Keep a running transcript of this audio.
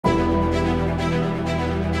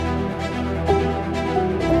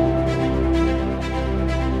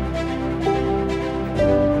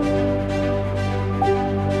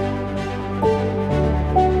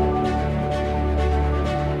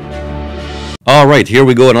All right, here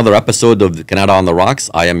we go. Another episode of Kanata on the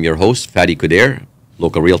Rocks. I am your host, Fadi Kudair,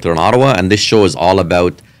 local realtor in Ottawa, and this show is all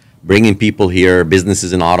about bringing people here,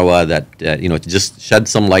 businesses in Ottawa that to just shed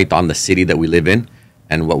some light on the city that we live in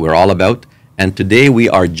and what we're all about. And today we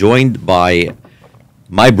are joined by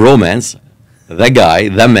my bromance, the guy,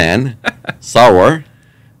 the man, Sarwar.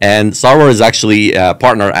 And Sarwar is actually a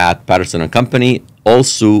partner at Paterson and Company.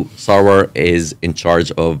 Also, Sarwar is in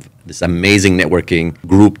charge of this amazing networking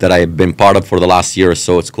group that I've been part of for the last year or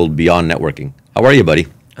so. It's called Beyond Networking. How are you, buddy?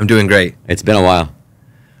 I'm doing great. It's been a while.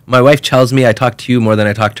 My wife tells me I talk to you more than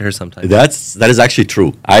I talk to her sometimes. That is actually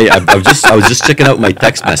true. I was just checking out my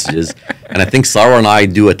text messages, and I think Sarwar and I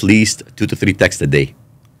do at least 2 to 3 texts a day.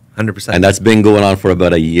 100%. And that's been going on for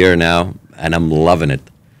about a year now, and I'm loving it.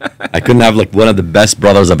 I couldn't have one of the best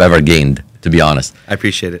brothers I've ever gained, to be honest. I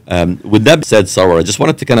appreciate it. With that said, Sarwar, I just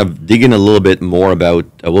wanted to kind of dig in a little bit more about,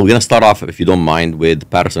 we're going to start off, if you don't mind, with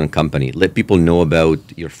Paterson and Company. Let people know about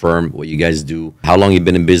your firm, what you guys do, how long you've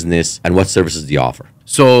been in business, and what services do you offer.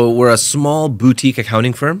 So we're a small boutique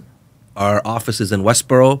accounting firm. Our office is in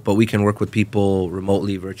Westboro, but we can work with people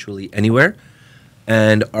remotely, virtually, anywhere.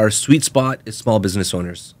 And our sweet spot is small business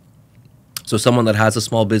owners. So someone that has a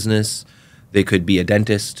small business, they could be a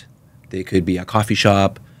dentist, they could be a coffee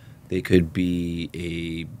shop, they could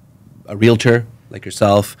be a realtor like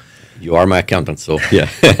yourself. You are my accountant, so yeah.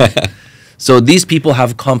 So these people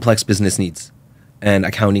have complex business needs and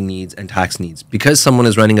accounting needs and tax needs. Because someone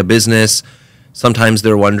is running a business, sometimes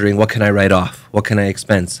they're wondering, what can I write off? What can I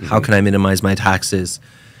expense? Mm-hmm. How can I minimize my taxes?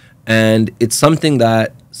 And it's something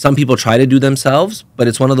that some people try to do themselves, but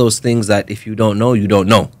it's one of those things that if you don't know, you don't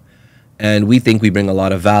know. And we think we bring a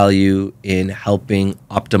lot of value in helping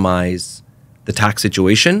optimize the tax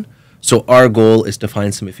situation. So our goal is to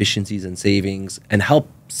find some efficiencies and savings and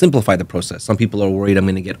help simplify the process. Some people are worried I'm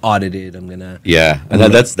going to get audited.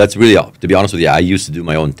 That's really, to be honest with you, I used to do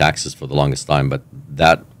my own taxes for the longest time, but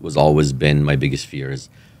that was always been my biggest fear is,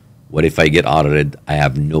 what if I get audited? I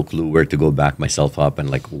have no clue where to go back myself up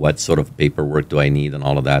and what sort of paperwork do I need and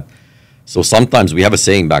all of that. So sometimes we have a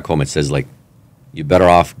saying back home. It says you better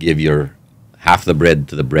off give your half the bread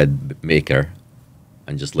to the bread maker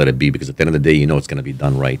and just let it be, because at the end of the day, it's going to be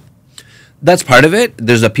done right. That's part of it.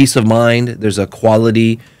 There's a peace of mind. There's a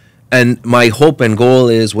quality. And my hope and goal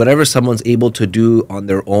is whatever someone's able to do on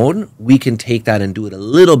their own, we can take that and do it a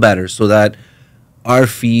little better so that our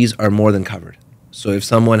fees are more than covered. So if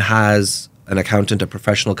someone has an accountant, a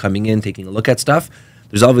professional coming in, taking a look at stuff,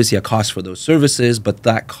 there's obviously a cost for those services, but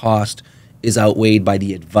that cost is outweighed by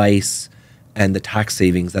the advice and the tax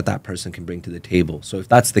savings that person can bring to the table. So if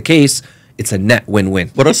that's the case, it's a net win-win.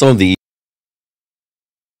 What are some of the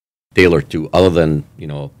tailored to, other than,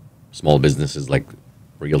 small businesses like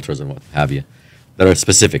realtors and what have you, that are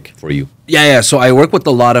specific for you? Yeah. So I work with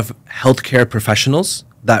a lot of healthcare professionals.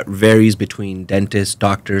 That varies between dentists,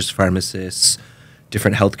 doctors, pharmacists,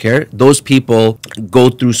 different healthcare. Those people go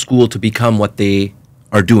through school to become what they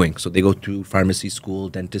are doing. So they go through pharmacy school,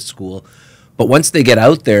 dentist school. But once they get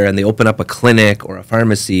out there and they open up a clinic or a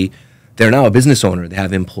pharmacy, they're now a business owner. They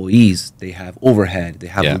have employees, they have overhead, they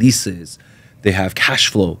have leases, they have cash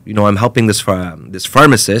flow. I'm helping this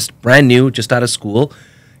pharmacist, brand new, just out of school.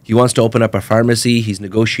 He wants to open up a pharmacy. He's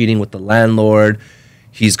negotiating with the landlord.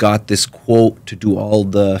 He's got this quote to do all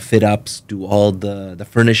the fit-ups, do all the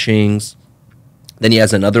furnishings. Then he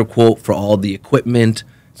has another quote for all the equipment.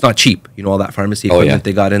 It's not cheap, all that pharmacy equipment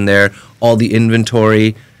they got in there, all the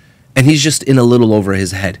inventory. And he's just in a little over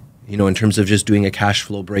his head, in terms of just doing a cash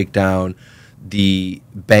flow breakdown. The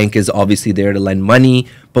bank is obviously there to lend money,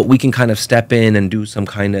 but we can kind of step in and do some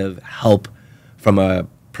kind of help from a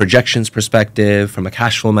projections perspective, from a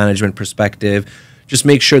cash flow management perspective. Just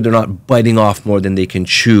make sure they're not biting off more than they can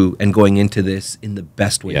chew and going into this in the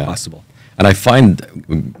best way possible. And I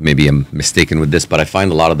find, maybe I'm mistaken with this, but I find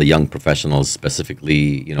a lot of the young professionals,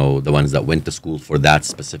 specifically, the ones that went to school for that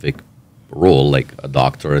specific role, like a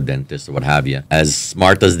doctor, a dentist, or what have you, as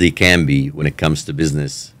smart as they can be when it comes to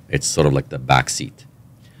business, it's sort of like the back seat.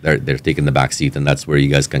 They're taking the back seat, and that's where you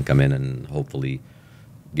guys can come in and hopefully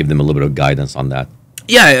give them a little bit of guidance on that.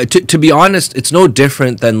 Yeah, to be honest, it's no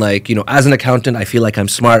different than as an accountant, I feel like I'm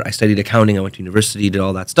smart. I studied accounting. I went to university, did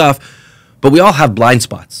all that stuff. But we all have blind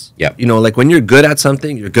spots. Yeah. When you're good at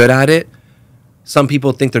something, you're good at it. Some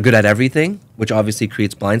people think they're good at everything, which obviously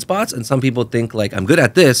creates blind spots. And some people think I'm good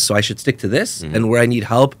at this, so I should stick to this. Mm-hmm. And where I need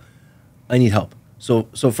help, I need help. So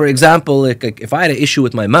for example, if I had an issue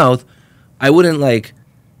with my mouth, I wouldn't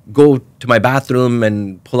go to my bathroom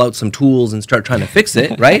and pull out some tools and start trying to fix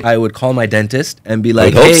it, right? I would call my dentist and be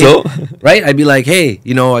like, I would hope so. Right? I'd be like, hey,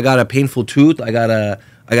 I got a painful tooth. I got a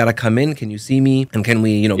I got to come in. Can you see me? And can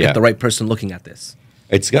we, Yeah. get the right person looking at this?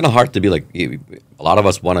 It's kind of hard to be like, a lot of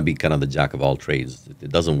us want to be kind of the jack of all trades.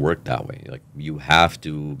 It doesn't work that way. Like, you have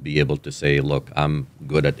to be able to say, look, I'm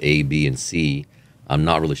good at A, B, and C. I'm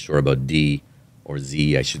not really sure about D or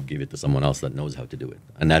Z. I should give it to someone else that knows how to do it.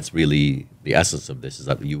 And that's really the essence of this, is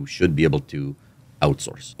that you should be able to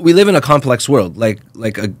outsource. We live in a complex world. Like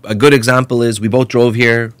a good example is we both drove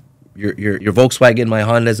here. Your Volkswagen, my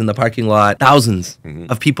Honda's in the parking lot. Thousands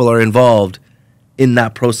of people are involved in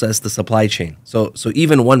that process, the supply chain. So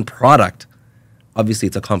even one product, obviously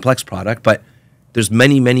it's a complex product, but there's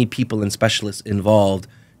many people and specialists involved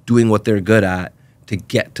doing what they're good at to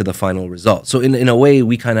get to the final result. So in a way,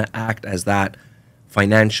 we kind of act as that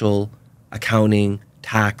financial, accounting,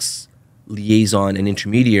 tax liaison and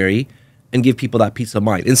intermediary, and give people that peace of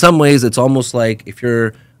mind. In some ways, it's almost like if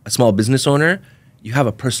you're a small business owner, you have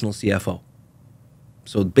a personal CFO.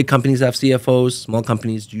 So big companies have CFOs, small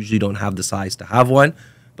companies usually don't have the size to have one,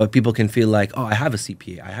 but people can feel like, oh, I have a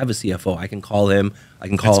CPA, I have a CFO, I can call him, I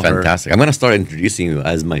can call her. That's fantastic. I'm going to start introducing you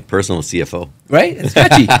as my personal CFO. Right? It's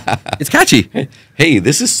catchy. It's catchy. Hey,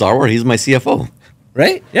 this is Sarwar. He's my CFO.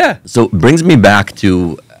 Right? Yeah. So it brings me back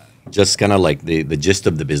to just kind of like the gist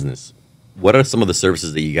of the business. What are some of the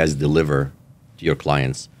services that you guys deliver to your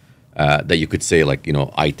clients that you could say, like,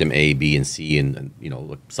 item A, B, and C, and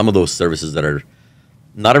like some of those services that are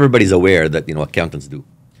not everybody's aware that, accountants do?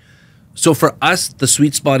 So for us, the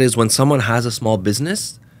sweet spot is when someone has a small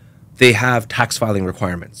business, they have tax filing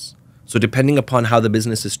requirements. So depending upon how the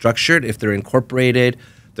business is structured, if they're incorporated,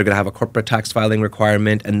 they're going to have a corporate tax filing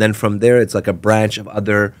requirement. And then from there, it's like a branch of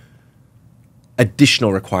other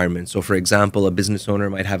additional requirements. So for example, a business owner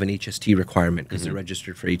might have an HST requirement because they're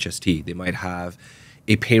registered for HST. They might have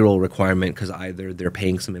a payroll requirement because either they're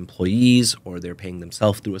paying some employees or they're paying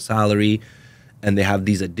themselves through a salary, and they have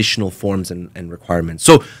these additional forms and requirements.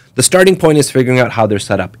 So the starting point is figuring out how they're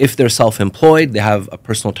set up. If they're self-employed, they have a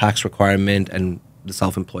personal tax requirement and the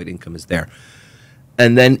self-employed income is there.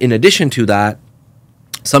 And then in addition to that,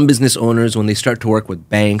 some business owners, when they start to work with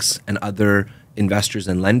banks and other investors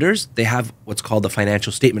and lenders, they have what's called the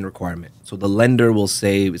financial statement requirement. So the lender will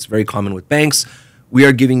say, it's very common with banks, we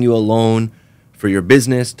are giving you a loan for your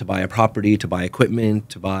business to buy a property, to buy equipment,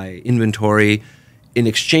 to buy inventory. In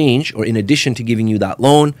exchange, or in addition to giving you that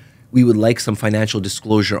loan, we would like some financial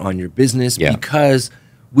disclosure on your business because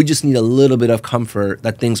we just need a little bit of comfort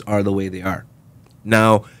that things are the way they are.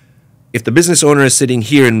 Now, if the business owner is sitting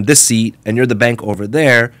here in this seat and you're the bank over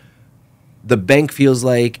there, the bank feels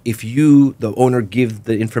like if you, the owner, give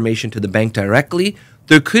the information to the bank directly,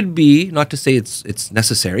 there could be, not to say it's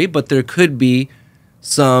necessary, but there could be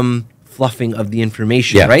some fluffing of the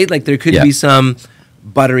information, right? Like there could be some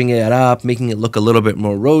buttering it up, making it look a little bit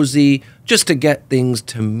more rosy, just to get things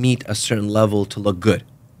to meet a certain level to look good,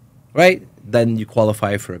 right? Then you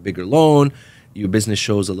qualify for a bigger loan, your business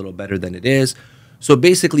shows a little better than it is. So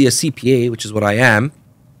basically a CPA, which is what I am,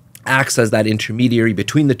 acts as that intermediary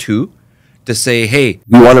between the two to say, hey,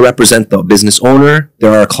 we want to represent the business owner,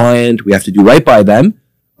 they're our client, we have to do right by them,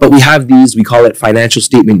 but we have these, we call it financial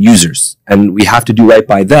statement users, and we have to do right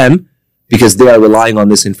by them because they are relying on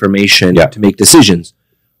this information to make decisions.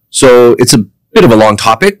 So it's a bit of a long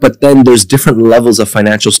topic, but then there's different levels of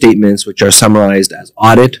financial statements which are summarized as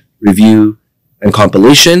audit, review, and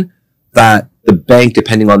compilation that the bank,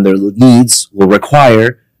 depending on their needs, will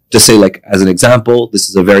require to say, like, as an example, this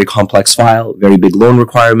is a very complex file, very big loan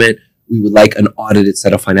requirement. We would like an audited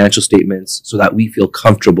set of financial statements so that we feel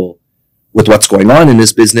comfortable with what's going on in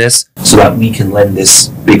this business so that we can lend this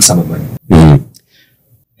big sum of money.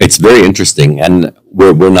 It's very interesting, and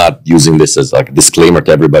we're not using this as like a disclaimer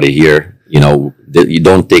to everybody here. You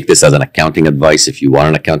don't take this as an accounting advice. If you want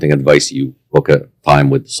an accounting advice, you book a time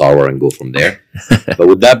with Sarwar and go from there. But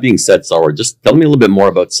with that being said, Sarwar, just tell me a little bit more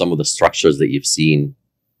about some of the structures that you've seen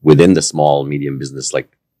within the small, medium business,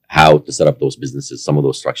 like how to set up those businesses, some of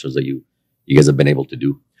those structures that you guys have been able to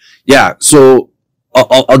do. Yeah, so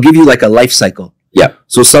I'll give you like a life cycle. Yeah.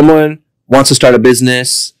 So someone wants to start a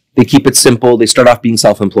business. They keep it simple. They start off being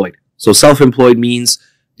self-employed. So self-employed means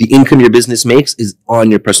the income your business makes is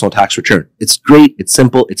on your personal tax return. It's great. It's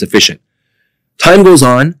simple. It's efficient. Time goes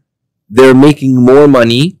on. They're making more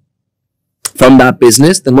money from that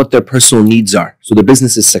business than what their personal needs are. So the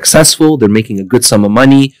business is successful. They're making a good sum of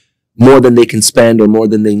money, more than they can spend or more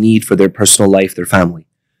than they need for their personal life, their family.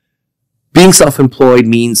 Being self-employed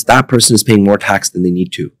means that person is paying more tax than they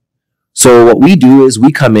need to. So what we do is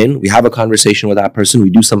we come in, we have a conversation with that person, we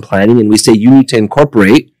do some planning, and we say, you need to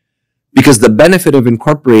incorporate, because the benefit of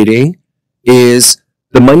incorporating is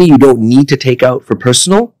the money you don't need to take out for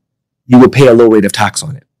personal, you will pay a low rate of tax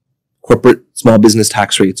on it. corporate small business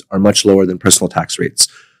tax rates are much lower than personal tax rates.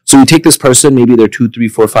 So you take this person, maybe they're 2, 3,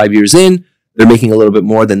 4, 5 years in, they're making a little bit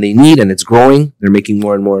more than they need and it's growing. They're making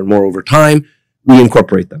more and more and more over time. We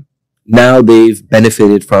incorporate them. Now they've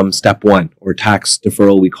benefited from step one, or tax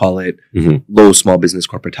deferral, we call it, low small business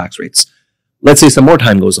corporate tax rates. Let's say some more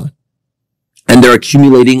time goes on and they're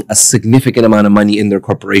accumulating a significant amount of money in their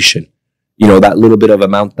corporation. You know, that little bit of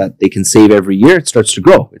amount that they can save every year, it starts to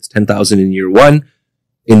grow. It's 10,000 in year one.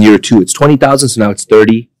 In year two, it's 20,000. So now it's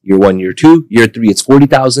 30. Year one, year two. Year three, it's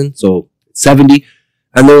 40,000. So it's 70.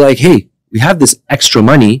 And they're like, hey, we have this extra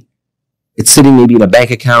money. It's sitting maybe in a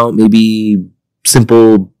bank account, maybe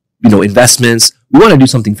simple, investments. We want to do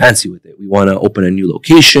something fancy with it. We want to open a new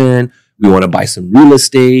location. We want to buy some real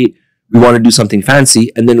estate. We want to do something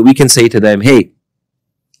fancy. And then we can say to them, hey,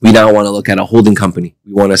 we now want to look at a holding company.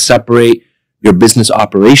 We want to separate your business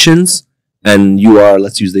operations. And you are,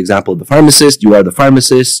 let's use the example of the pharmacist. You are the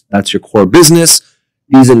pharmacist. That's your core business.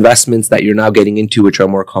 These investments that you're now getting into, which are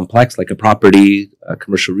more complex, like a property,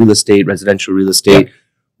 commercial real estate, residential real estate,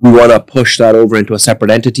 we want to push that over into a separate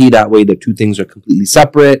entity. That way the two things are completely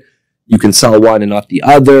separate. You can sell one and not the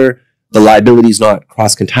other. The liability is not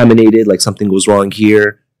cross-contaminated, like something goes wrong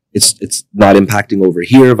here. It's not impacting over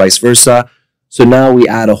here, vice versa. So now we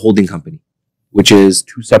add a holding company, which is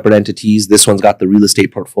two separate entities. This one's got the real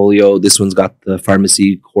estate portfolio. This one's got the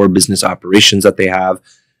pharmacy core business operations that they have.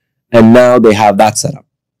 And now they have that set up.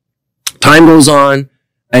 Time goes on,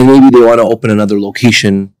 and maybe they want to open another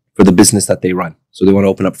location for the business that they run. So they want to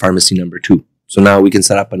open up pharmacy number 2. So now we can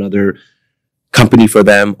set up another company for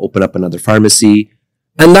them, open up another pharmacy.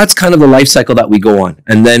 And that's kind of the life cycle that we go on.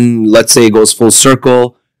 And then let's say it goes full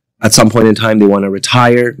circle. At some point in time, they want to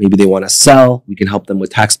retire. Maybe they want to sell. We can help them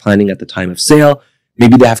with tax planning at the time of sale.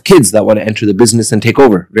 Maybe they have kids that want to enter the business and take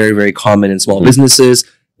over. Very, very common in small businesses.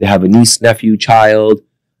 They have a niece, nephew, child,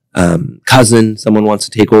 cousin. Someone wants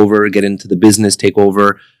to take over, get into the business, take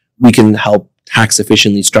over. We can help tax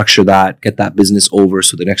efficiently structure that, get that business over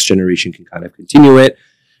so the next generation can kind of continue it.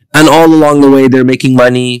 And all along the way, they're making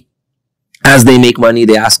money. As they make money,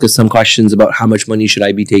 they ask us some questions about how much money should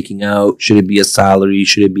I be taking out? Should it be a salary?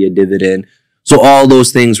 Should it be a dividend? So all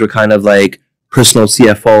those things were kind of like personal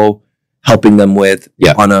CFO helping them with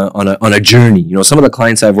on a journey. You know, some of the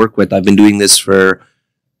clients I've worked with, I've been doing this for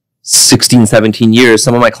 16, 17 years.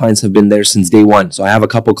 Some of my clients have been there since day one. So I have a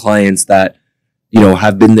couple clients that,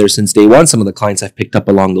 have been there since day one. Some of the clients I've picked up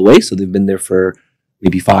along the way. So they've been there for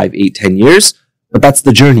maybe 5, 8, 10 years. But that's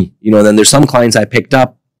the journey. Then there's some clients I picked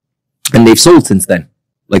up and they've sold since then,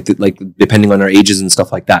 like depending on their ages and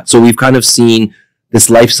stuff like that. So we've kind of seen this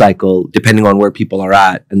life cycle depending on where people are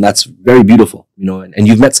at. And that's very beautiful, and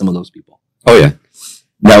you've met some of those people. Oh, yeah.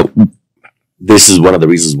 Now, this is one of the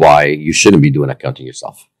reasons why you shouldn't be doing accounting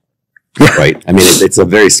yourself, right? I mean, it's a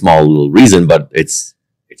very small little reason, but it's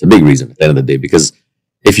a big reason at the end of the day, because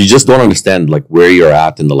if you just don't understand like where you're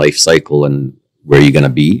at in the life cycle and where you're going to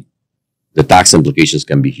be, the tax implications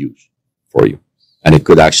can be huge for you. And it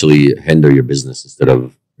could actually hinder your business instead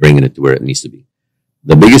of bringing it to where it needs to be.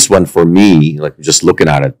 The biggest one for me, like just looking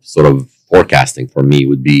at it, sort of forecasting for me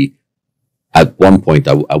would be, at one point,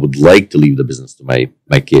 I would like to leave the business to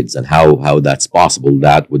my kids, and how that's possible.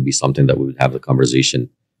 That would be something that we would have the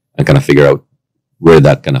conversation and kind of figure out where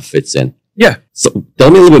that kind of fits in. Yeah. So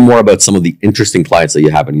tell me a little bit more about some of the interesting clients that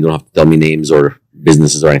you have, and you don't have to tell me names or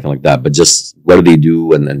businesses or anything like that, but just what do they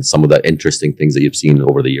do, and then some of the interesting things that you've seen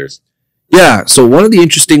over the years. Yeah. So one of the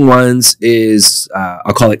interesting ones is,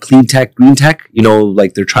 I'll call it clean tech, green tech,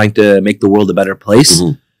 like they're trying to make the world a better place.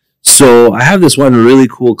 Mm-hmm. So I have this one really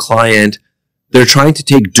cool client. They're trying to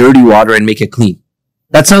take dirty water and make it clean.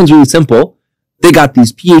 That sounds really simple. They got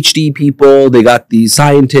these PhD people, they got these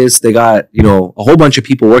scientists, they got, a whole bunch of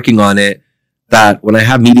people working on it that when I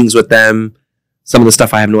have meetings with them, some of the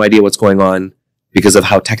stuff I have no idea what's going on because of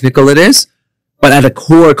how technical it is. But at a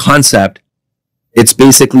core concept, it's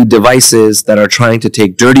basically devices that are trying to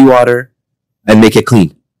take dirty water and make it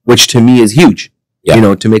clean, which to me is huge.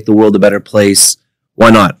 Yeah. To make the world a better place. Why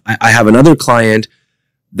not? I have another client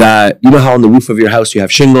that, how on the roof of your house you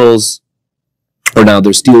have shingles, or now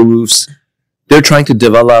there's steel roofs. They're trying to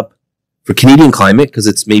develop for Canadian climate, because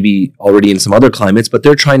it's maybe already in some other climates, but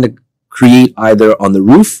they're trying to create either on the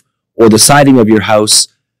roof or the siding of your house,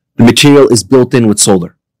 the material is built in with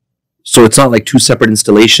solar. So it's not like two separate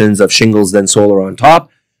installations of shingles, then solar on top.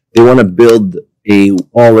 They want to build a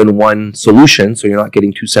all-in-one solution, so you're not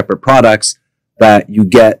getting two separate products, that you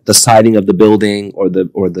get the siding of the building or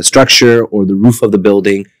the structure or the roof of the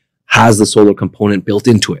building has the solar component built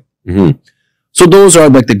into it. Mm-hmm. So those are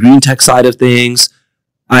like the green tech side of things.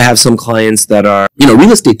 I have some clients that are,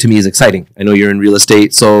 real estate to me is exciting. I know you're in real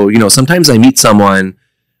estate. So, sometimes I meet someone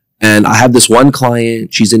and I have this one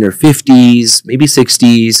client, she's in her 50s, maybe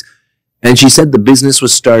 60s. And she said the business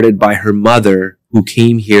was started by her mother who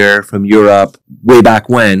came here from Europe way back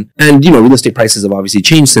when. And, real estate prices have obviously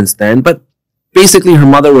changed since then. But basically her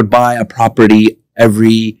mother would buy a property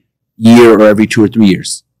every year or every 2 or 3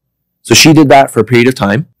 years. So she did that for a period of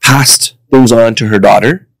time, passed things on to her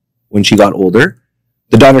daughter when she got older.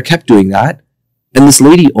 The daughter kept doing that. And this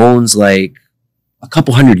lady owns like a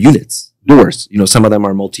couple hundred units, doors. Some of them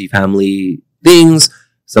are multi-family things.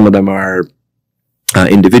 Some of them are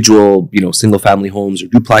individual, single family homes or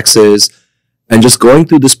duplexes. And just going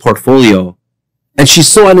through this portfolio. And she's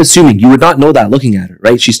so unassuming. You would not know that looking at her,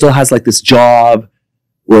 right? She still has like this job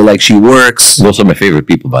where like she works. Those are my favorite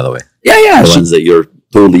people, by the way. Yeah. The ones that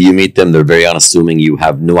you meet them, they're very unassuming. You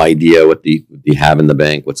have no idea what they have in the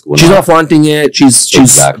bank, what's going on. She's not flaunting it. She's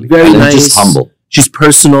exactly. very and nice. Just humble. She's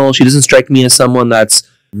personal. She doesn't strike me as someone that's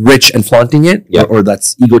rich and flaunting it or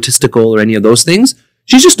that's egotistical or any of those things.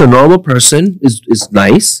 She's just a normal person, is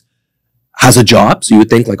nice, has a job. So you would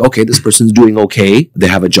think like, okay, this person's doing okay. They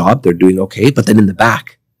have a job. They're doing okay. But then in the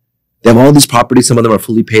back, they have all these properties. Some of them are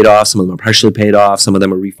fully paid off. Some of them are partially paid off. Some of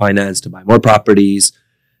them are refinanced to buy more properties.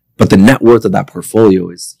 But the net worth of that portfolio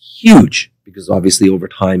is huge because obviously over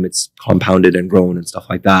time it's compounded and grown and stuff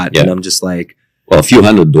like that. Yeah. And I'm just like, well, a few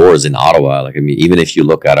hundred doors in Ottawa. Like, I mean, even if you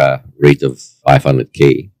look at a rate of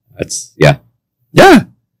 $500K, that's, Yeah.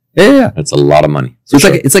 That's a lot of money. So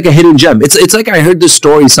it's like a hidden gem. It's like I heard this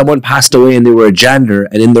story. Someone passed away and they were a janitor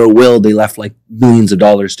and in their will, they left like millions of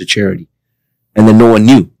dollars to charity. And then no one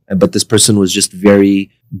knew. But this person was just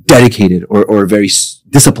very dedicated or very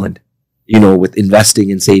disciplined, with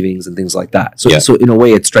investing and savings and things like that. So in a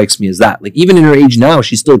way, it strikes me as that. Like even in her age now,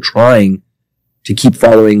 she's still trying to keep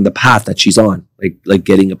following the path that she's on, like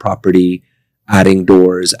getting a property, adding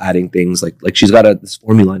doors, adding things. Like she's got this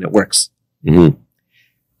formula and it works. Mm-hmm.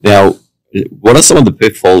 Now, what are some of the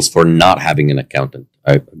pitfalls for not having an accountant,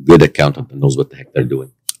 a good accountant that knows what the heck they're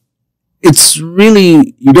doing? It's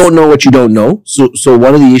really, you don't know what you don't know. So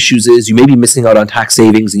one of the issues is you may be missing out on tax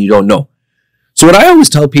savings and you don't know. So what I always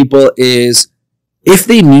tell people is if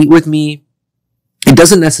they meet with me, it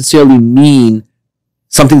doesn't necessarily mean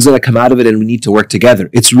something's going to come out of it and we need to work together.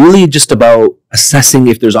 It's really just about assessing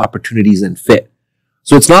if there's opportunities and fit.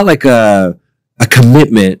 So it's not like a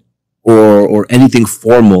commitment or anything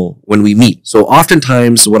formal when we meet. So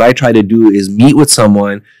oftentimes what I try to do is meet with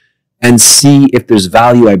someone and see if there's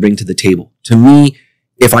value I bring to the table. To me,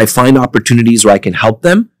 if I find opportunities where I can help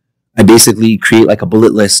them, I basically create like a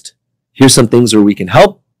bullet list. Here's some things where we can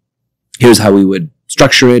help. Here's how we would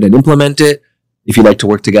structure it and implement it. If you'd like to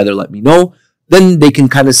work together, let me know. Then they can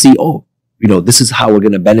kind of see, this is how we're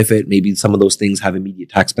going to benefit. Maybe some of those things have immediate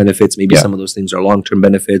tax benefits. Maybe some of those things are long-term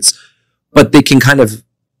benefits. But they can kind of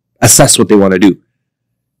assess what they want to do.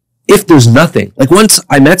 If there's nothing, like once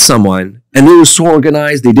I met someone and they were so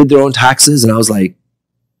organized, they did their own taxes, and I was like,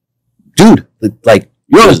 dude, like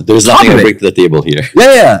there's nothing to bring to the table here.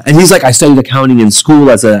 Yeah. And he's like, I studied accounting in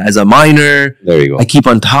school as a minor. There you go. I keep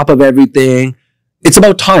on top of everything. It's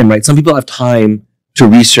about time, right? Some people have time to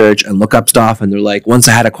research and look up stuff, and they're like, once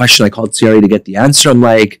I had a question, I called CRA to get the answer. I'm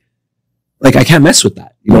like I can't mess with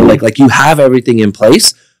that. Like you have everything in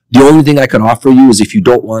place. The only thing I can offer you is if you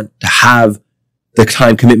don't want to have the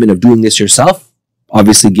time commitment of doing this yourself,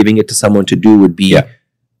 obviously giving it to someone to do would be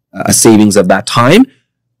a savings of that time,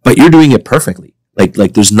 but you're doing it perfectly. Like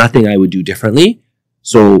there's nothing I would do differently.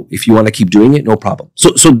 So if you want to keep doing it, no problem.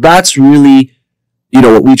 So that's really,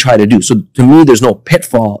 what we try to do. So to me, there's no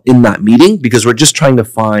pitfall in that meeting because we're just trying to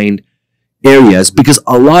find areas, because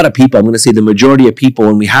a lot of people, I'm going to say the majority of people,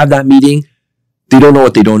 when we have that meeting, they don't know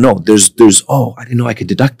what they don't know. There's, I didn't know I could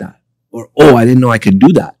deduct that. Or, I didn't know I could do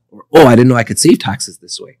that. Or, I didn't know I could save taxes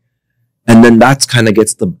this way. And then that's kind of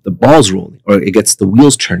gets the balls rolling, or it gets the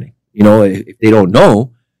wheels turning. If they don't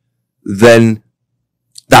know, then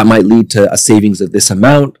that might lead to a savings of this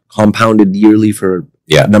amount, compounded yearly for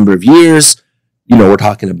a number of years. We're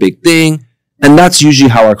talking a big thing. And that's usually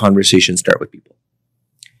how our conversations start with people.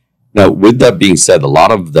 Now, with that being said, a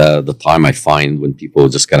lot of the time I find when people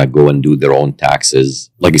just kind of go and do their own taxes,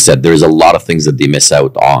 like I said, there's a lot of things that they miss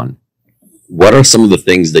out on. What are some of the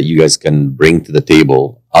things that you guys can bring to the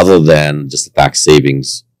table other than just the tax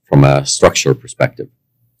savings from a structure perspective?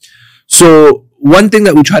 So one thing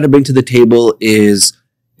that we try to bring to the table is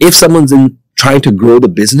if someone's trying to grow the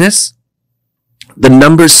business, the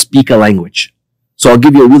numbers speak a language. So I'll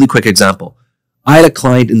give you a really quick example. I had a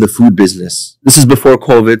client in the food business. This is before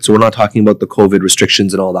COVID, so we're not talking about the COVID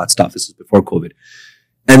restrictions and all that stuff. This is before COVID.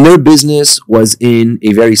 And their business was in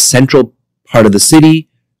a very central part of the city,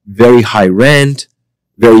 very high rent,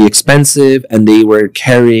 very expensive, and they were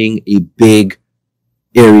carrying a big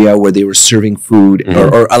area where they were serving food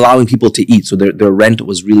or allowing people to eat. So their rent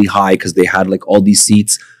was really high because they had like all these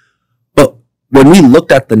seats. But when we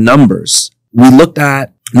looked at the numbers, we looked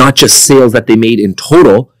at not just sales that they made in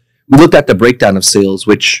total, we looked at the breakdown of sales,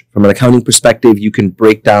 which from an accounting perspective, you can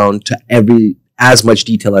break down to as much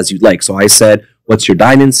detail as you'd like. So I said, what's your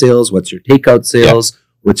dine-in sales? What's your takeout sales?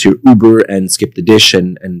 What's your Uber and Skip the Dish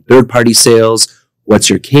and third-party sales? What's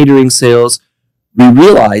your catering sales? We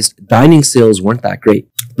realized dining sales weren't that great.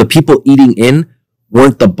 The people eating in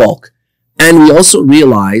weren't the bulk. And we also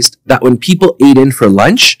realized that when people ate in for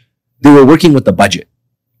lunch, they were working with the budget.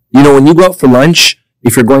 You know, when you go out for lunch,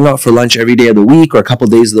 if you're going out for lunch every day of the week or a couple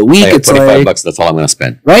of days of the week, it's $25, like, that's all I'm going to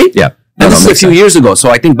spend. Right? Yeah. And this is a few years ago. So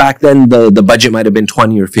I think back then the budget might have been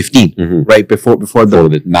 20 or 15, right? Before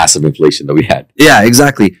the massive inflation that we had. Yeah,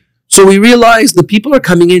 exactly. So we realized the people are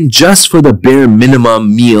coming in just for the bare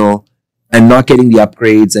minimum meal and not getting the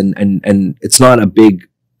upgrades, and it's not a big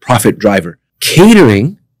profit driver.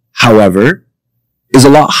 Catering, however, is a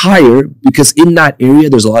lot higher because in that area,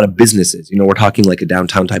 there's a lot of businesses. You know, we're talking like a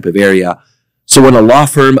downtown type of area. So when a law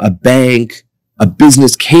firm, a bank, a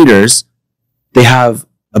business caters, they have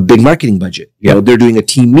a big marketing budget. You know, they're doing a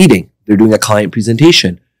team meeting. They're doing a client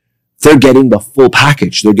presentation. They're getting the full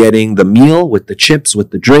package. They're getting the meal with the chips,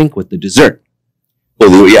 with the drink, with the dessert. Well,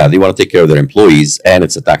 they want to take care of their employees, and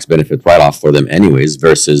it's a tax benefit write-off for them anyways,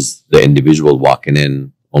 versus the individual walking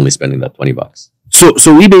in only spending that $20.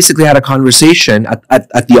 So we basically had a conversation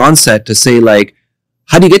at the onset to say, like,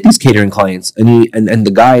 how do you get these catering clients? And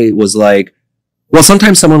the guy was like, well,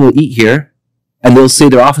 sometimes someone will eat here and they'll say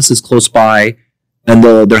their office is close by and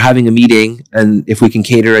they're having a meeting, and if we can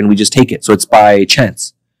cater, and we just take it. So it's by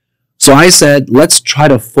chance. So I said, let's try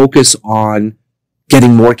to focus on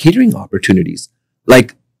getting more catering opportunities.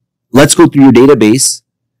 Like, let's go through your database,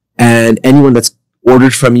 and anyone that's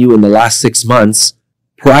ordered from you in the last 6 months,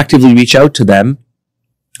 proactively reach out to them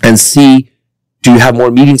and see, do you have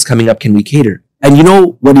more meetings coming up? Can we cater? And you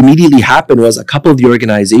know what immediately happened was a couple of the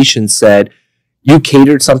organizations said, you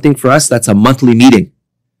catered something for us, that's a monthly meeting.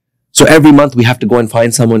 So every month we have to go and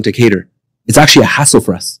find someone to cater. It's actually a hassle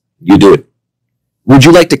for us. You do it. Would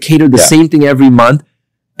you like to cater the same thing every month?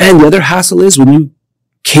 And the other hassle is when you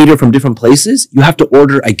cater from different places, you have to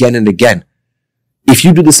order again and again. If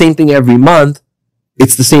you do the same thing every month,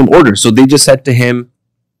 it's the same order. So they just said to him,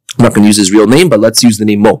 I'm not going to use his real name, but let's use the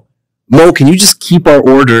name Mo. Mo, can you just keep our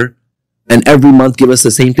order and every month give us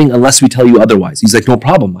the same thing unless we tell you otherwise? He's like, no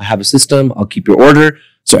problem. I have a system. I'll keep your order.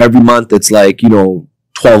 So every month it's like,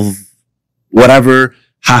 12, whatever,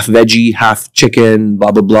 half veggie, half chicken,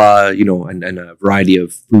 blah, blah, blah, and a variety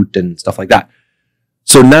of fruit and stuff like that.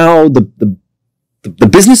 So now the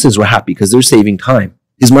businesses were happy because they're saving time.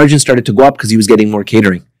 His margin started to go up because he was getting more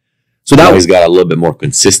catering. So now he's got a little bit more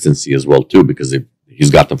consistency as well too, because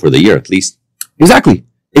he's got them for the year at least. Exactly.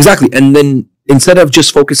 And then instead of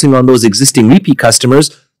just focusing on those existing repeat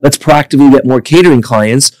customers, let's proactively get more catering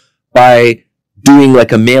clients by doing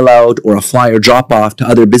like a mail out or a flyer drop off to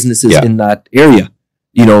other businesses in that area.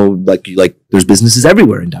 Like there's businesses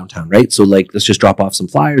everywhere in downtown, right? So like, let's just drop off some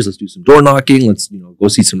flyers. Let's do some door knocking. Let's, go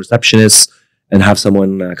see some receptionists and have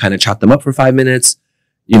someone kind of chat them up for 5 minutes.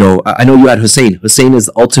 I know you had Hussein. Hussein is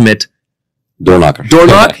the ultimate door knocker. Door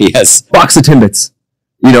knock? Yes. Box of Timbits.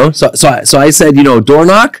 So I said, door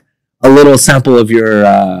knock, a little sample of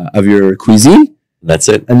your cuisine. That's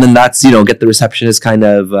it. And then that's, get the receptionist kind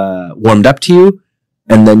of warmed up to you.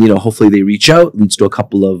 And then, hopefully they reach out, leads to a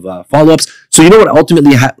couple of follow-ups. So what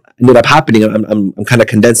ultimately ended up happening, I'm kind of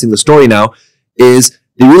condensing the story now, is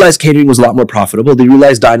they realized catering was a lot more profitable. They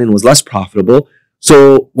realized dine-in was less profitable.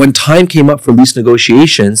 So when time came up for lease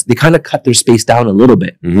negotiations, they kind of cut their space down a little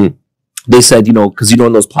bit. Mm-hmm. They said, because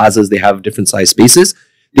in those plazas, they have different size spaces.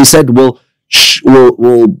 They said, we'll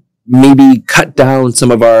maybe cut down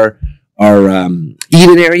some of our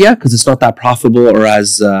eat-in area because it's not that profitable or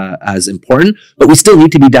as important, but we still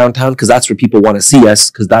need to be downtown because that's where people want to see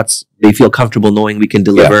us, because they feel comfortable knowing we can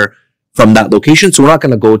deliver from that location. So we're not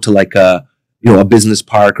going to go to like a business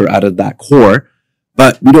park or out of that core,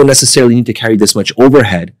 but we don't necessarily need to carry this much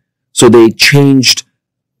overhead. So they changed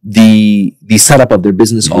the setup of their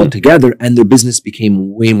business altogether, and their business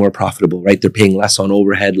became way more profitable, right? They're paying less on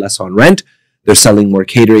overhead, less on rent. They're selling more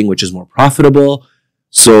catering, which is more profitable.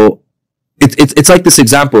 So it's like this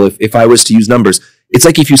example. If I was to use numbers, it's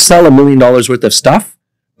like if you sell $1 million worth of stuff,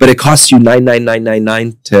 but it costs you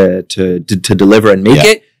 $9,999 to deliver and make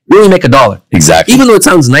it, you only make $1. Exactly. Even though it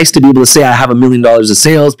sounds nice to be able to say I have $1 million of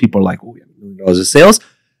sales, people are like, oh, yeah, $1 million of sales.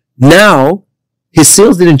 Now, his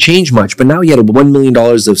sales didn't change much, but now he had $1 million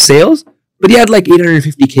of sales, but he had like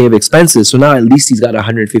 $850K of expenses. So now at least he's got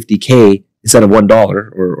 $150K instead of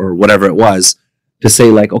 $1 or whatever it was to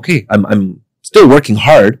say like, okay, I'm still working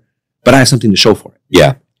hard, but I have something to show for it.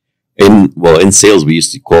 Yeah. In sales, we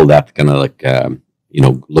used to call that kind of like,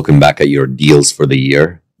 looking back at your deals for the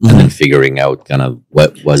year and then figuring out kind of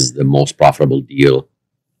what was the most profitable deal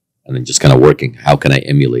and then just kind of working, how can I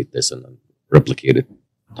emulate this and then replicate it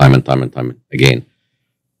time and time and time again.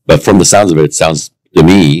 But from the sounds of it, it sounds to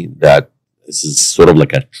me that this is sort of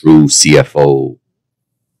like a true CFO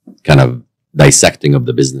kind of dissecting of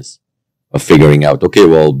the business, of figuring out, okay,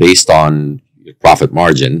 well, based on your profit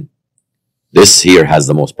margin, this here has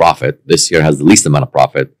the most profit. This here has the least amount of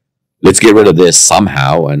profit. Let's get rid of this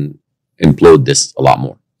somehow and implode this a lot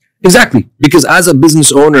more. Exactly. Because as a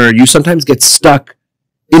business owner, you sometimes get stuck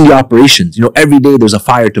in the operations. Every day there's a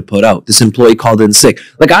fire to put out. This employee called in sick.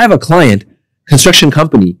 Like I have a client, construction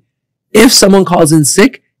company. If someone calls in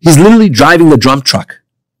sick, he's literally driving the dump truck.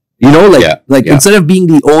 Instead of being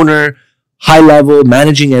the owner, high level,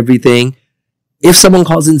 managing everything, if someone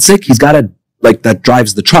calls in sick, he's got to, that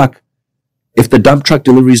drives the truck. If the dump truck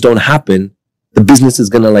deliveries don't happen, the business is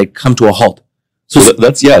going to come to a halt. So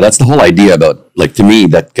that's the whole idea about, to me,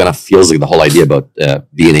 that kind of feels like the whole idea about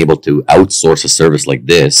being able to outsource a service like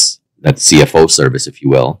this, that CFO service, if you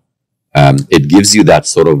will. It gives you that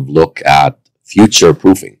sort of look at future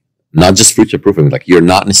proofing, not just future proofing. Like you're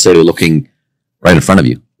not necessarily looking right in front of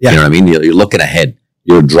you. Yeah. You know what I mean? You're looking ahead.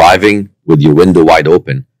 You're driving with your window wide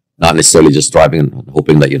open, not necessarily just driving and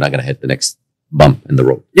hoping that you're not going to hit the next bump in the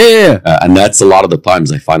road. Yeah. And that's a lot of the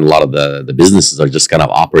times I find a lot of the businesses are just kind of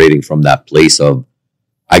operating from that place of,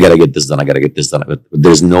 I got to get this done. I got to get this done. But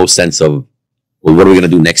there's no sense of, well, what are we going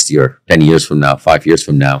to do next year, 10 years from now, 5 years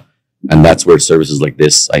from now? And that's where services like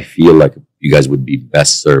this, I feel like you guys would be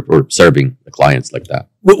best served or serving the clients like that.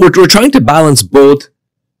 We're trying to balance both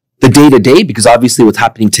the day-to-day, because obviously what's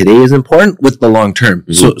happening today is important, with the long term.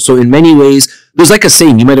 Mm-hmm. So in many ways, there's like a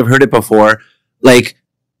saying, you might have heard it before, like,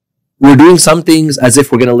 we're doing some things as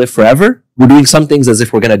if we're going to live forever. We're doing some things as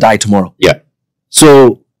if we're going to die tomorrow. Yeah.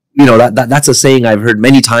 So, that's a saying I've heard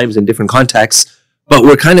many times in different contexts, but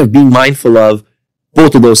we're kind of being mindful of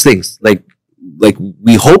both of those things. Like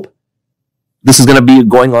we hope this is going to be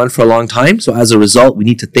going on for a long time. So as a result, we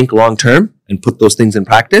need to think long term and put those things in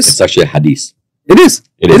practice. It's actually a hadith. It is.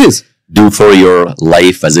 It is. Do for your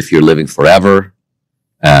life as if you're living forever.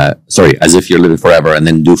 As if you're living forever, and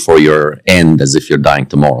then do for your end as if you're dying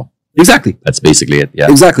tomorrow. Exactly. That's basically it. Yeah.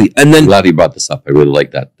 Exactly. And then, I'm glad you brought this up. I really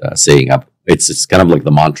like that saying. It's kind of like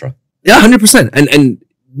the mantra. Yeah, 100%. And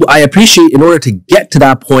I appreciate, in order to get to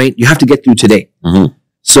that point, you have to get through today. Mm-hmm.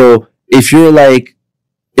 So if you're like,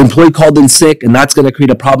 employee called in sick and that's going to create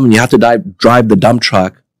a problem, and you have to drive the dump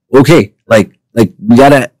truck. Okay. Like we got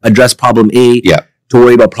to address problem A to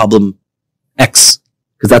worry about problem X,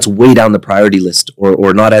 because that's way down the priority list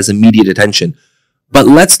or not as immediate attention. But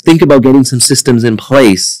let's think about getting some systems in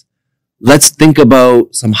place. Let's think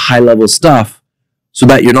about some high level stuff so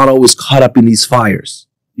that you're not always caught up in these fires,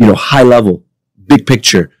 high level, big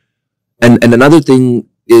picture. And another thing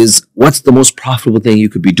is, what's the most profitable thing you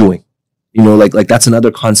could be doing? Like that's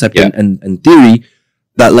another concept and theory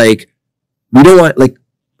that we don't want,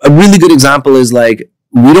 a really good example is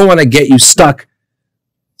we don't want to get you stuck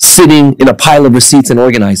sitting in a pile of receipts and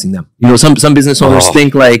organizing them. Some business owners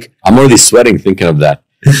think I'm already sweating thinking of that.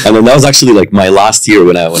 And then that was actually my last year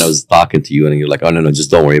when I was talking to you, and you're like, oh no,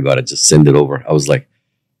 just don't worry about it. Just send it over. I was like,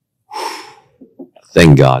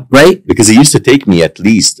 thank God. Right? Because it used to take me at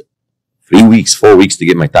least 3 weeks, 4 weeks to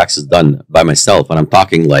get my taxes done by myself. And I'm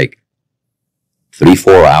talking 3-4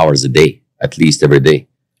 hours a day, at least every day.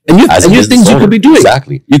 And you have things you could be doing.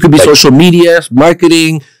 Exactly. You could be social media,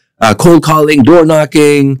 marketing, cold calling, door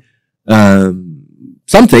knocking,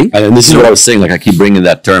 something. And this is what I was saying. I keep bringing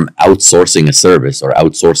that term, outsourcing a service or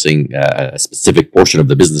outsourcing a specific portion of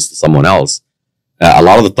the business to someone else. A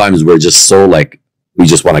lot of the times we're just so we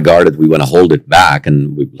just want to guard it. We want to hold it back,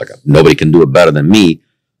 and nobody can do it better than me.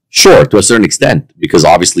 Sure, to a certain extent, because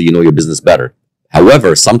obviously you know your business better.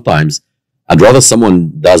 However, sometimes I'd rather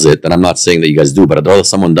someone does it, and I'm not saying that you guys do, but I'd rather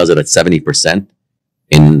someone does it at 70%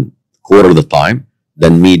 in quarter of the time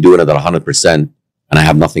than me doing it at 100%, and I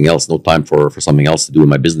have nothing else, no time for something else to do in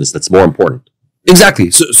my business. That's more important.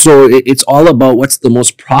 Exactly. So it's all about what's the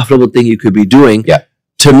most profitable thing you could be doing. Yeah.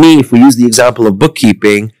 To me, if we use the example of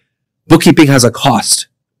bookkeeping has a cost.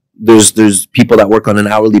 There's people that work on an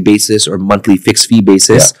hourly basis or monthly fixed fee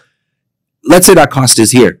basis. Yeah. Let's say that cost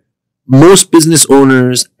is here. Most business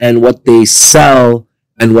owners and what they sell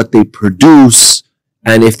and what they produce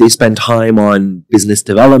And if they spend time on business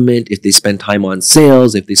development, if they spend time on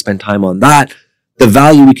sales, if they spend time on that, the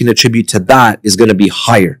value we can attribute to that is going to be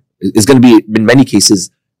higher. It's going to be, in many cases,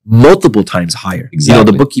 multiple times higher.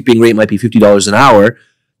 Exactly. The bookkeeping rate might be $50 an hour.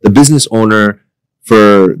 The business owner,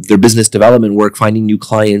 for their business development work, finding new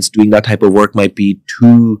clients, doing that type of work might be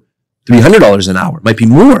 $300 an hour, might be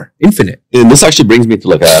more, infinite. And this actually brings me to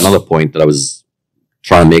like another point that I was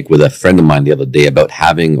trying to make with a friend of mine the other day about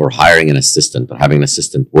having or hiring an assistant or having an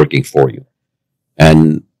assistant working for you.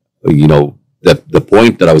 And, the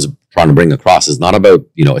point that I was trying to bring across is not about,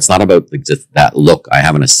 it's not about like just that look, I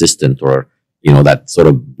have an assistant or, that sort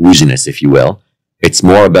of bouginess, if you will. It's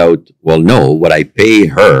more about, well, no, what I pay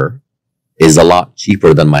her is a lot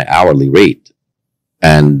cheaper than my hourly rate.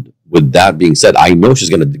 And with that being said, I know she's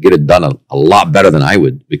going to get it done a lot better than I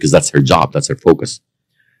would because that's her job. That's her focus.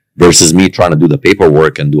 Versus me trying to do the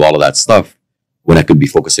paperwork and do all of that stuff when I could be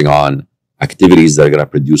focusing on activities that are going to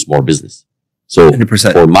produce more business. So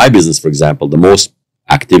 100%. For my business, for example, the most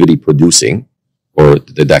activity producing or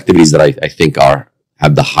the activities that I think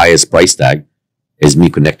have the highest price tag is me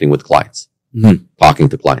connecting with clients, talking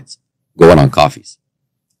to clients, going on coffees.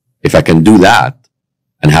 If I can do that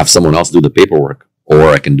and have someone else do the paperwork, or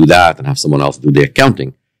I can do that and have someone else do the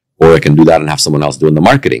accounting, or I can do that and have someone else doing the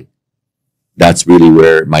marketing, that's really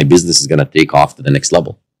where my business is going to take off to the next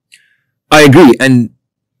level. I agree. And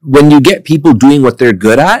when you get people doing what they're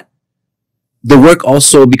good at, the work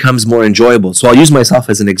also becomes more enjoyable. So I'll use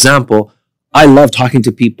myself as an example. I love talking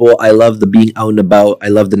to people. I love the being out and about. I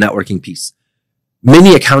love the networking piece.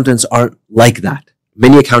 Many accountants aren't like that.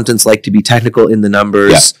 Many accountants like to be technical in the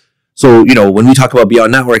numbers. Yeah. So, when we talk about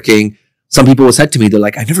beyond networking, some people have said to me, they're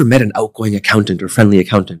like, I've never met an outgoing accountant or friendly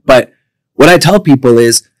accountant. But what I tell people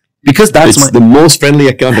is, because it's the most friendly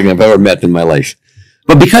accounting I've ever met in my life.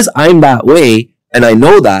 But because I'm that way, and I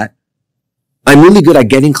know that, I'm really good at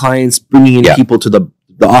getting clients, bringing in people to the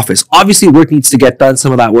office. Obviously, work needs to get done.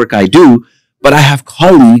 Some of that work I do, but I have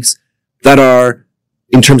colleagues that are,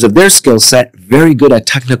 in terms of their skill set, very good at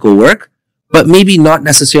technical work, but maybe not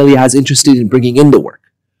necessarily as interested in bringing in the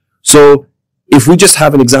work. So if we just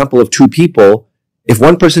have an example of two people, if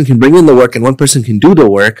one person can bring in the work and one person can do the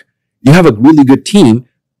work, you have a really good team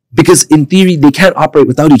because in theory, they can't operate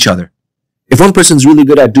without each other. If one person's really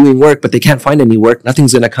good at doing work, but they can't find any work,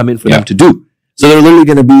 nothing's going to come in for them to do. So they're literally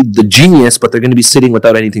going to be the genius, but they're going to be sitting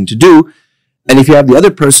without anything to do. And if you have the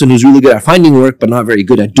other person who's really good at finding work, but not very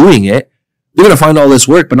good at doing it, they're going to find all this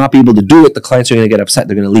work, but not be able to do it. The clients are going to get upset.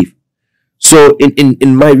 They're going to leave. So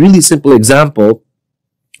in my really simple example,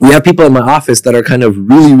 we have people in my office that are kind of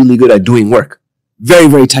really, really good at doing work. Very,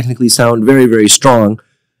 very technically sound, very, very strong.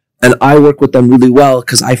 And I work with them really well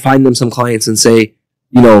because I find them some clients and say,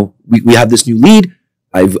 we have this new lead.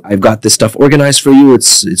 I've got this stuff organized for you.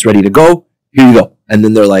 It's ready to go. Here you go. And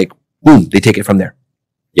then they're like, boom, they take it from there.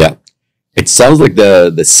 Yeah. It sounds like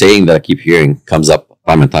the saying that I keep hearing comes up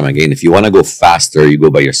time and time again. If you want to go faster, you go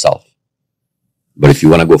by yourself. But if you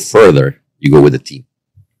want to go further, you go with a team.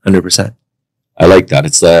 100%. I like that.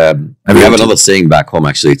 It's we have another saying back home.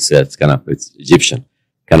 Actually, it's Egyptian,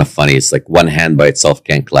 kind of funny. It's like one hand by itself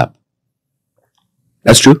can't clap.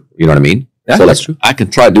 That's true. You know what I mean? Yeah, so that's true. I can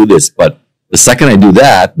try to do this, but the second I do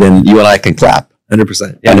that, then you and I can clap.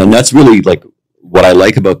 100%. Yeah. And that's really like what I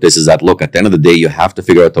like about this is that, look, at the end of the day, you have to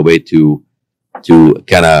figure out a way to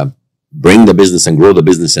kind of bring the business and grow the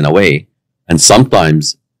business in a way. And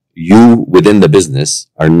sometimes you within the business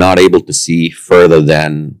are not able to see further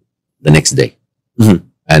than the next day. Mm-hmm.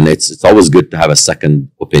 And it's always good to have a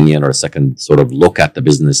second opinion or a second sort of look at the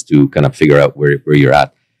business to kind of figure out where you're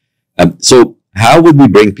at. So how would we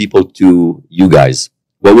bring people to you guys?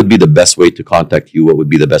 What would be the best way to contact you? What would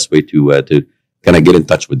be the best way to kind of get in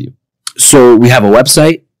touch with you? So we have a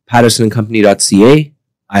website, patersonandcompany.ca.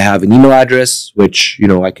 I have an email address, which,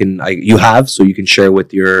 you have, so you can share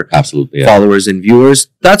with your followers and viewers.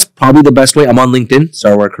 That's probably the best way. I'm on LinkedIn,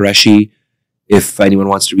 Sarwar Qureshi. If anyone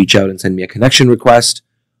wants to reach out and send me a connection request,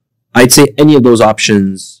 I'd say any of those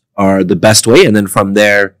options are the best way. And then from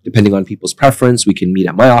there, depending on people's preference, we can meet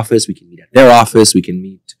at my office, we can meet at their office, we can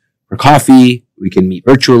meet for coffee, we can meet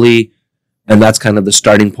virtually. And that's kind of the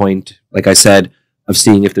starting point, like I said, of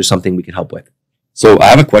seeing if there's something we can help with. So I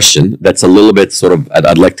have a question that's a little bit sort of,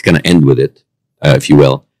 I'd like to kind of end with it, if you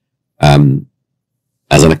will.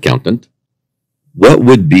 As an accountant, what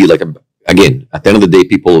would be like, again, at the end of the day,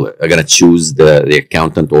 people are going to choose the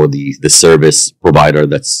accountant or the service provider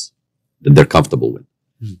that they're comfortable with.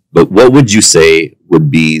 Mm-hmm. But what would you say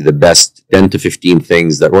would be the best 10 to 15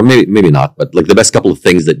 things that, or maybe not, but like the best couple of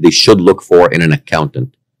things that they should look for in an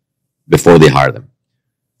accountant before they hire them?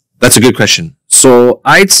 That's a good question. So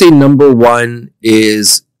I'd say number one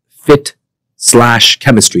is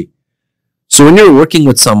fit/chemistry. So when you're working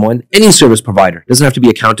with someone, any service provider, doesn't have to be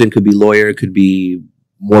accountant, could be lawyer, could be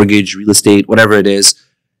mortgage, real estate, whatever it is,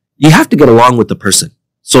 you have to get along with the person.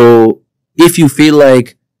 So if you feel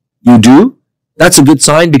like you do, that's a good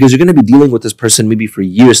sign because you're going to be dealing with this person maybe for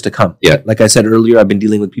years to come. Yeah. Like I said earlier, I've been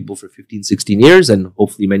dealing with people for 15, 16 years and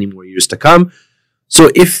hopefully many more years to come. So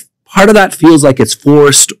if part of that feels like it's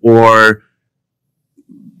forced or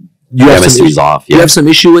you have some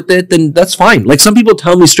issue with it, then that's fine. Like some people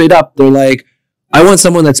tell me straight up, they're like, I want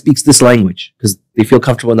someone that speaks this language because they feel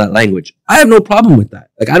comfortable in that language. I have no problem with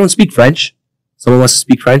that. Like I don't speak French. Someone wants to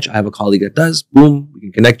speak French. I have a colleague that does. Boom, we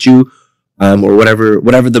can connect you. Or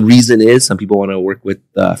whatever the reason is. Some people want to work with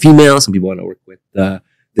female. Some people want to work with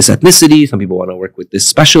this ethnicity. Some people want to work with this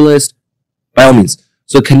specialist. By all means.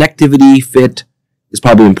 So connectivity, fit is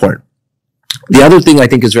probably important. The other thing I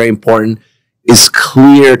think is very important is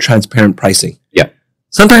clear, transparent pricing. Yeah.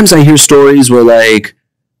 Sometimes I hear stories where like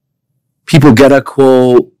people get a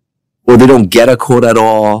quote or they don't get a quote at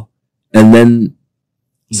all. And then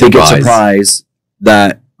they get surprised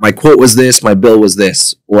that my quote was this, my bill was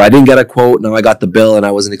this, or I didn't get a quote, now I got the bill and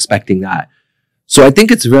I wasn't expecting that. So I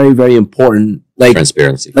think it's very, very important. Like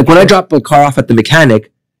transparency. Like when I drop a car off at the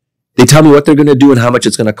mechanic, they tell me what they're going to do and how much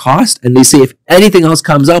it's going to cost. And they say, if anything else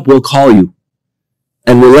comes up, we'll call you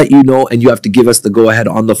and we'll let you know. And you have to give us the go ahead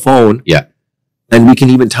on the phone. Yeah. And we can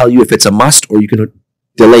even tell you if it's a must or you can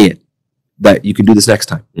delay it, that you can do this next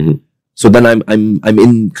time. Mm-hmm. So then I'm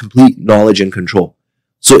in complete knowledge and control.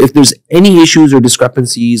 So if there's any issues or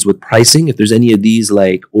discrepancies with pricing, if there's any of these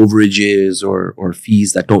like overages or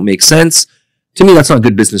fees that don't make sense, to me, that's not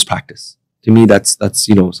good business practice. To me, that's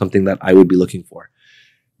something that I would be looking for.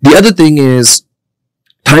 The other thing is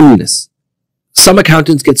timeliness. Some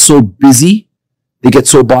accountants get so busy, they get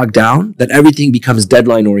so bogged down that everything becomes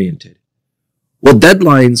deadline oriented. Well,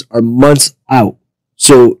 deadlines are months out.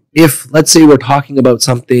 So if, let's say we're talking about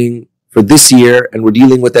something for this year and we're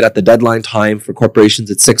dealing with it at the deadline time for corporations,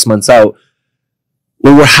 it's 6 months out.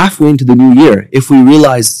 When we're halfway into the new year, if we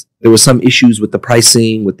realize there were some issues with the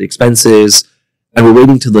pricing, with the expenses, and we're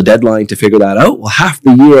waiting till the deadline to figure that out, well, half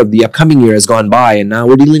the year of the upcoming year has gone by and now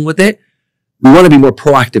we're dealing with it. We want to be more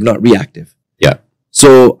proactive, not reactive. Yeah.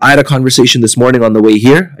 So I had a conversation this morning on the way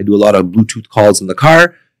here. I do a lot of Bluetooth calls in the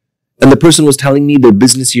car. And the person was telling me their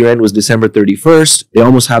business year end was December 31st. They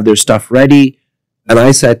almost have their stuff ready. And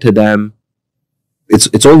I said to them,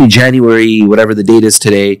 it's only January, whatever the date is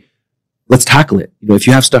today. Let's tackle it. If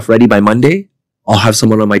you have stuff ready by Monday, I'll have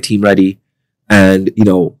someone on my team ready. And,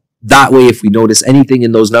 that way, if we notice anything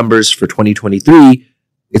in those numbers for 2023,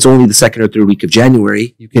 it's only the second or third week of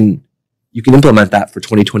January. You can implement that for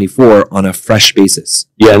 2024 on a fresh basis.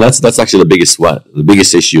 Yeah, and that's actually the biggest one. The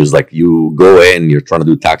biggest issue is like you go in, you're trying to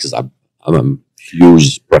do taxes. I'm a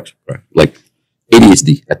huge like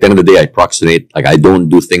ADHD. At the end of the day, I procrastinate. Like I don't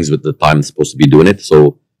do things with the time I'm supposed to be doing it.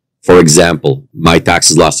 So, for example, my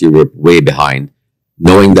taxes last year were way behind.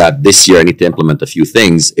 Knowing that this year I need to implement a few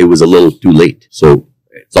things, it was a little too late. So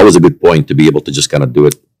it's always a good point to be able to just kind of do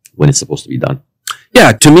it when it's supposed to be done.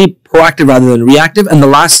 Yeah, to me, proactive rather than reactive. And the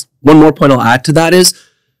last one more point I'll add to that is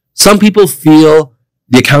some people feel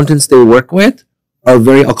the accountants they work with are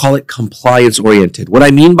very, I'll call it compliance oriented. What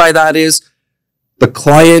I mean by that is the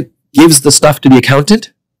client gives the stuff to the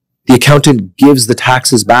accountant gives the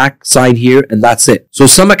taxes back, sign here, and that's it. So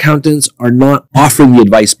some accountants are not offering the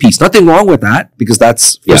advice piece. Nothing wrong with that because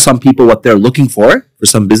that's for some people what they're looking for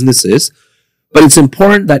some businesses. But it's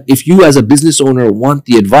important that if you as a business owner want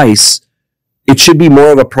the advice, it should be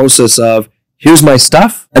more of a process of here's my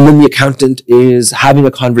stuff. And then the accountant is having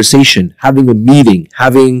a conversation, having a meeting,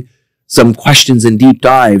 having some questions and deep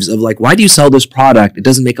dives of like, why do you sell this product? It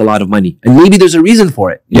doesn't make a lot of money. And maybe there's a reason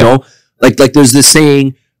for it. You know, like there's this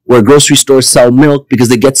saying where grocery stores sell milk because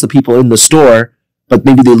it gets the people in the store, but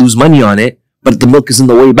maybe they lose money on it, but the milk is in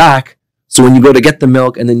the way back. So when you go to get the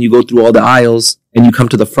milk and then you go through all the aisles and you come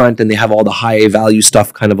to the front and they have all the high value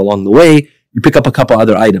stuff kind of along the way, you pick up a couple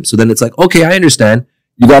other items. So then it's like, okay, I understand.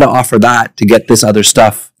 You got to offer that to get this other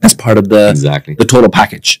stuff as part of the total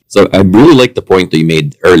package. So I really like the point that you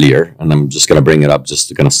made earlier, and I'm just going to bring it up just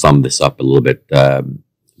to kind of sum this up a little bit.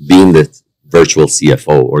 Being the virtual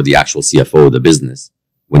CFO or the actual CFO of the business,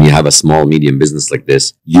 when you have a small, medium business like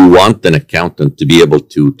this, you want an accountant to be able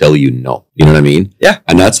to tell you no. You know what I mean? Yeah.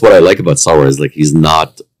 And that's what I like about Sarwar is like, he's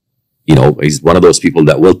not, he's one of those people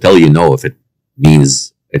that will tell you no if it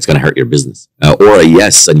means it's going to hurt your business, or a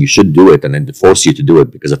yes, and you should do it, and then to force you to do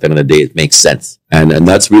it because at the end of the day, it makes sense. And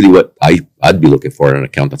that's really what I'd be looking for in an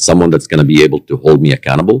accountant, someone that's going to be able to hold me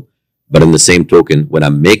accountable, But in the same token, when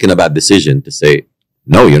I'm making a bad decision, to say,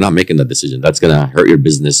 no, you're not making that decision. That's going to hurt your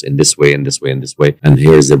business in this way, in this way, in this way. And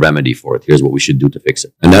here's the remedy for it. Here's what we should do to fix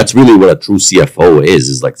it. And that's really what a true CFO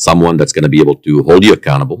is like someone that's going to be able to hold you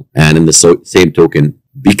accountable. And in the same token,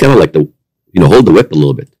 be kind of like hold the whip a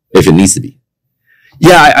little bit if it needs to be.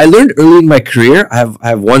 Yeah, I learned early in my career. I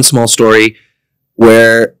have one small story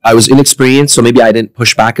where I was inexperienced, so maybe I didn't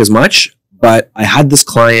push back as much. But I had this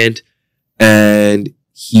client, and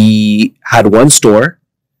he had one store,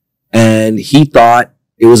 and he thought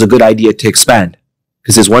it was a good idea to expand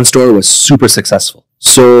because his one store was super successful.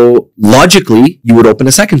 So logically, you would open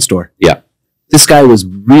a second store. Yeah. This guy was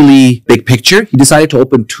really big picture. He decided to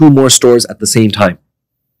open 2 more stores at the same time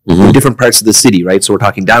in different parts of the city, right? So we're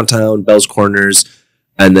talking downtown, Bell's Corners,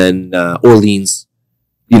 and then Orleans,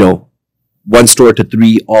 1 store to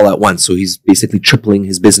 3 all at once. So he's basically tripling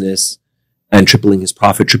his business and tripling his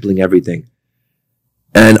profit, tripling everything.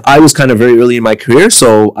 And I was kind of very early in my career,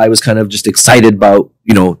 so I was kind of just excited about,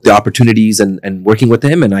 the opportunities and working with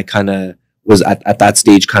him. And I kind of was at that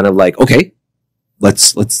stage kind of like, okay,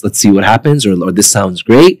 let's see what happens, or this sounds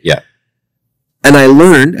great. Yeah. And I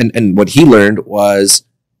learned, and what he learned was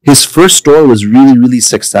his first store was really, really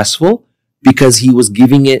successful because he was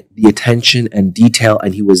giving it the attention and detail,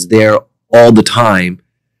 and he was there all the time,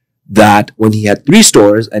 that when he had 3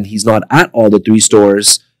 stores and he's not at all the 3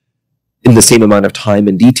 stores in the same amount of time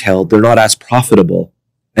and detail, they're not as profitable.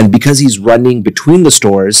 And because he's running between the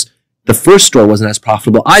stores, the first store wasn't as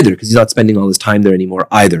profitable either because he's not spending all his time there anymore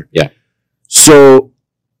either. Yeah. So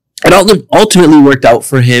it ultimately worked out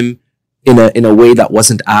for him in a way that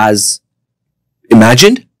wasn't as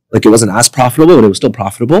imagined. Like it wasn't as profitable, but it was still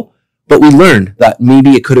profitable. But we learned that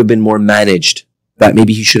maybe it could have been more managed, that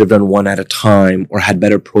maybe he should have done one at a time or had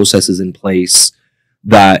better processes in place,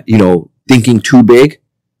 that, thinking too big.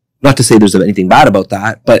 Not to say there's anything bad about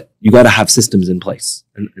that, but you got to have systems in place.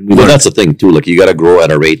 And that's the thing too. Like you got to grow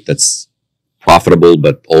at a rate that's profitable,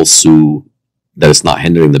 but also that it's not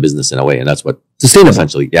hindering the business in a way. And that's what sustainable.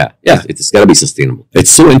 Essentially, yeah. It's got to be sustainable.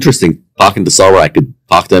 It's so interesting talking to Sarwar. I could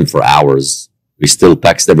talk to him for hours. We still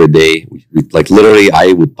text every day. We like literally,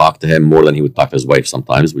 I would talk to him more than he would talk to his wife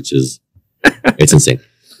sometimes, which is, it's insane.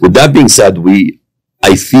 With that being said,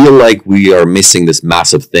 I feel like we are missing this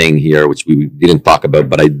massive thing here, which we didn't talk about,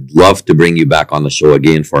 but I'd love to bring you back on the show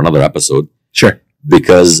again for another episode. Sure.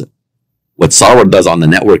 Because what Sarwar does on the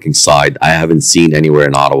networking side, I haven't seen anywhere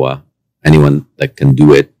in Ottawa, anyone that can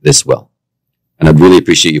do it this well. And I'd really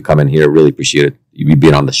appreciate you coming here. Really appreciate it. You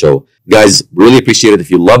being on the show. Guys, really appreciate it. If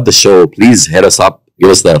you love the show, please hit us up. Give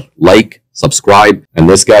us the like, subscribe. And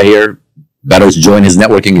this guy here, better join his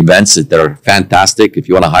networking events. They're fantastic. If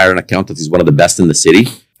you want to hire an accountant, he's one of the best in the city.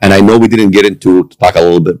 And I know we didn't get into to talk a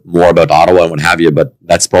little bit more about Ottawa and what have you, but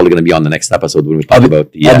that's probably going to be on the next episode when we talk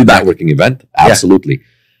about the networking event. Absolutely.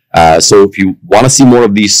 Yeah. So if you want to see more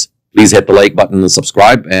of these, please hit the like button and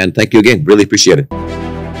subscribe. And thank you again. Really appreciate it.